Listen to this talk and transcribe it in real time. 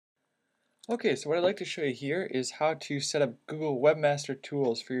Okay, so what I'd like to show you here is how to set up Google Webmaster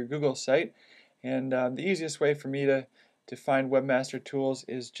tools for your Google site. And the easiest way for me to find Webmaster tools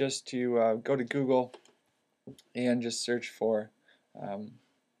is just to go to Google and just search for um,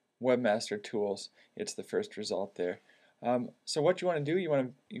 Webmaster tools. It's the first result there. So what you want to do, you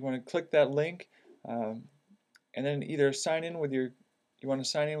want to click that link, um, and then either sign in with you want to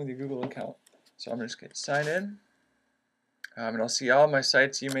sign in with your Google account. So I'm just going to sign in. And I'll see all my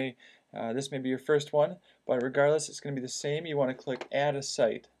sites. This may be your first one, but regardless, it's going to be the same. You want to click Add a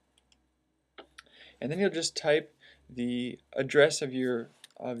Site, and then you'll just type the address of your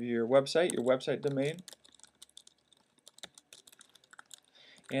website domain.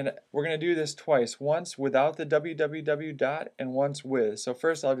 And we're going to do this twice, once without the www dot and once with. So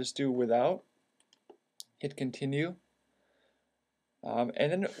first I'll just do without, hit continue, and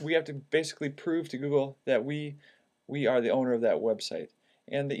then we have to basically prove to Google that we are the owner of that website.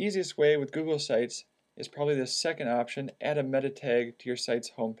 And the easiest way with Google Sites is probably the second option, add a meta tag to your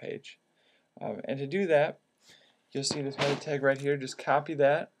site's homepage. And to do that, you'll see this meta tag right here. Just copy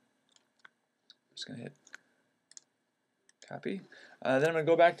that. I'm just going to hit copy. Then I'm going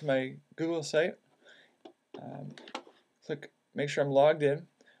to go back to my Google site. Make sure I'm logged in.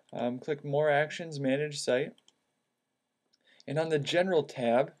 Click More Actions, Manage Site. And on the General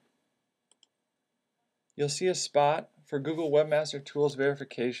tab, you'll see a spot for Google Webmaster Tools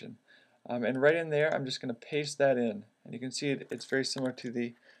verification. And right in there, I'm just going to paste that in. And you can see it's very similar to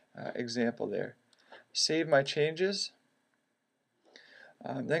the example there. Save my changes.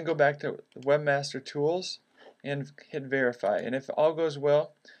 Then go back to Webmaster Tools and hit Verify. And if all goes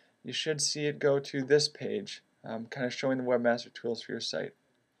well, you should see it go to this page, kind of showing the Webmaster Tools for your site.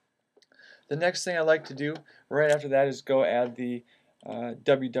 The next thing I like to do right after that is go add the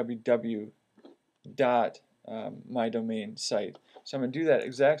www dot my domain site. So I'm going to do that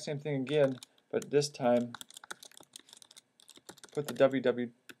exact same thing again, but this time put the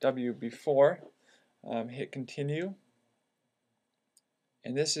www before, hit continue,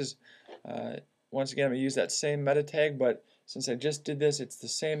 and this is once again I'm going to use that same meta tag, but since I just did this, it's the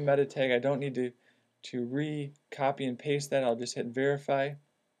same meta tag. I don't need to re-copy and paste that. I'll just hit verify.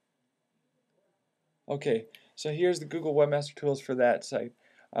 Okay, so here's the Google Webmaster Tools for that site.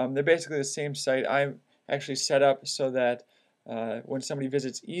 They're basically the same site. I'm actually set up so that when somebody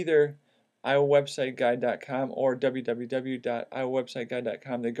visits either iowebsiteguide.com or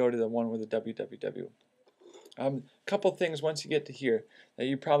www.iowebsiteguide.com, they go to the one with the www. Couple things once you get to here that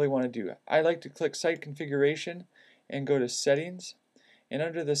you probably want to do. I like to click Site Configuration and go to Settings. And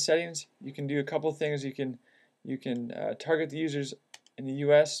under the settings, you can do a couple things. You can target the users in the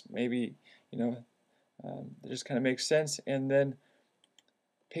U.S. Maybe that just kind of makes sense, and then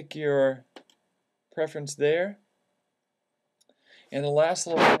pick your preference there. And the last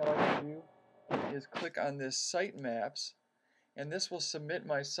little thing I like to do is click on this Site Maps, and this will submit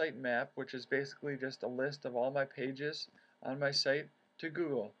my site map, which is basically just a list of all my pages on my site, to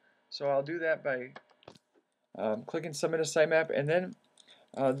Google. So I'll do that by clicking Submit a Sitemap, and then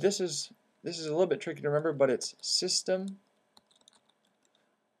this is a little bit tricky to remember, but it's System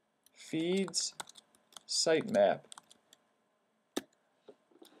Feeds Sitemap,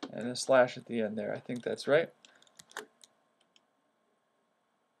 and a slash at the end there. I think that's right.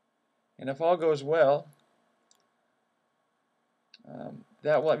 And if all goes well,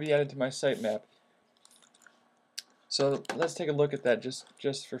 that will be added to my sitemap. So let's take a look at that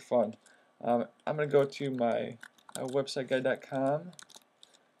just for fun. I'm going to go to my websiteguide.com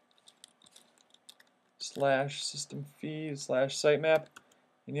 /systemfeed/sitemap,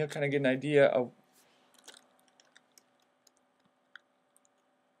 and you'll kind of get an idea of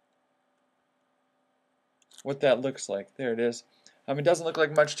what that looks like. There it is. It doesn't look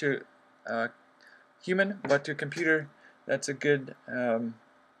like much to human, but to a computer, that's a good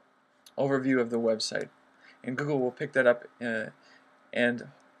overview of the website. And Google will pick that up, and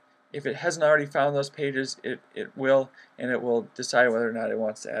if it hasn't already found those pages, it will, and it will decide whether or not it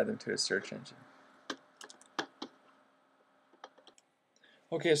wants to add them to its search engine.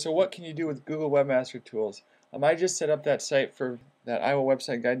 Okay, so what can you do with Google Webmaster Tools? I just set up that site for that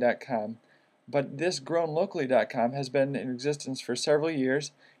iowebsiteguide.com, but this grownlocally.com has been in existence for several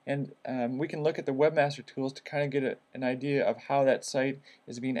years, and we can look at the Webmaster Tools to kind of get an idea of how that site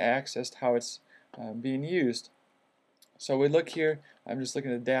is being accessed, how it's being used. So we look here, I'm just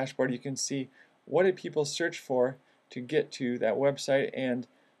looking at the dashboard, you can see what did people search for to get to that website, and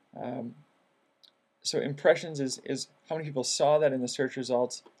so impressions is how many people saw that in the search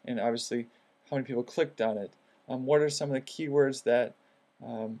results, and obviously how many people clicked on it. What are some of the keywords that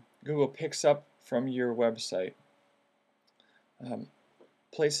Google picks up from your website?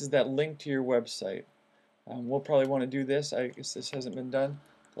 places that link to your website. We'll probably want to do this. I guess this hasn't been done.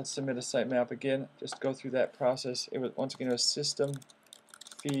 Let's submit a sitemap again. Just go through that process. It was once again a system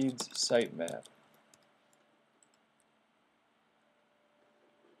feeds sitemap.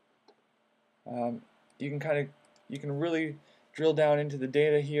 You can really drill down into the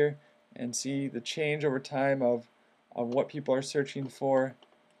data here and see the change over time of what people are searching for,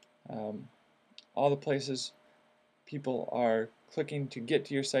 all the places people are clicking to get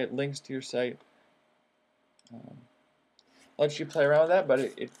to your site, links to your site. Lets you play around with that, but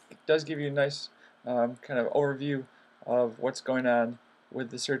it does give you a nice kind of overview of what's going on with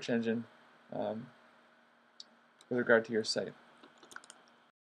the search engine with regard to your site.